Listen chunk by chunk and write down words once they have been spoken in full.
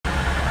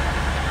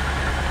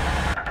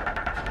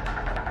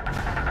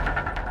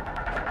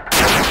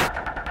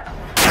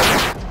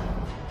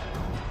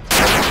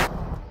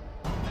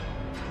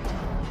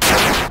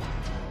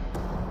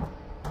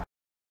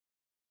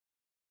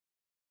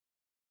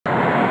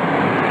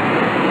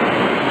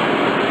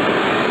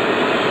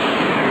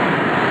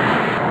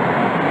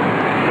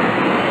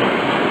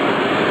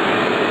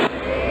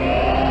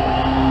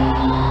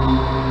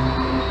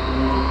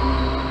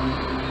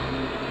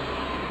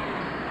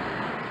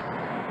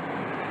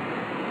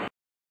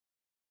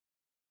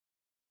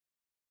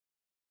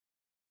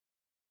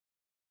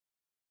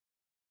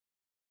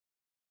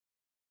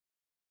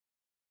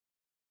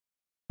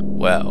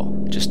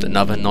Well, just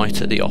another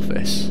night at the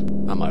office,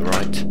 am I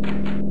right?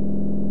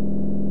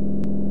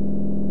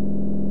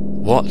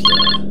 What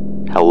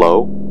the?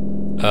 Hello?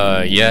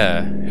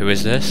 Yeah, who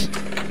is this?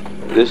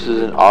 This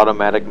is an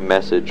automatic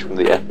message from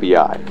the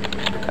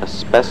FBI. A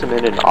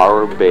specimen in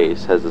our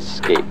base has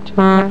escaped.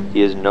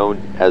 He is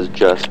known as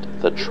just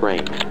the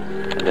Train,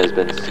 and has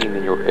been seen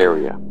in your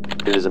area.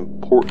 It is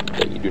important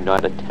that you do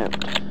not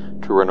attempt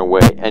to run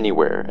away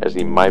anywhere, as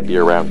he might be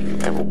around you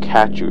and will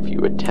catch you if you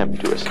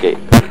attempt to escape.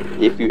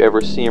 If you ever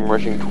see him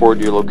rushing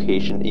toward your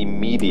location,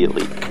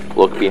 immediately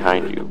look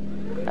behind you,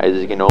 as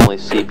he can only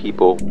see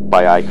people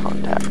by eye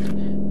contact.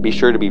 Be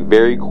sure to be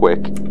very quick,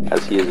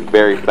 as he is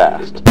very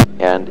fast,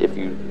 and if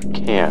you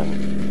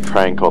can,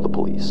 try and call the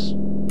police.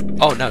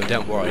 Oh no,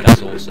 don't worry,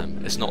 that's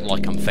awesome. It's not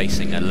like I'm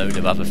facing a load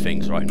of other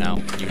things right now.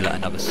 You let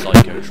another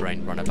psycho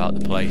train run about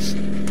the place.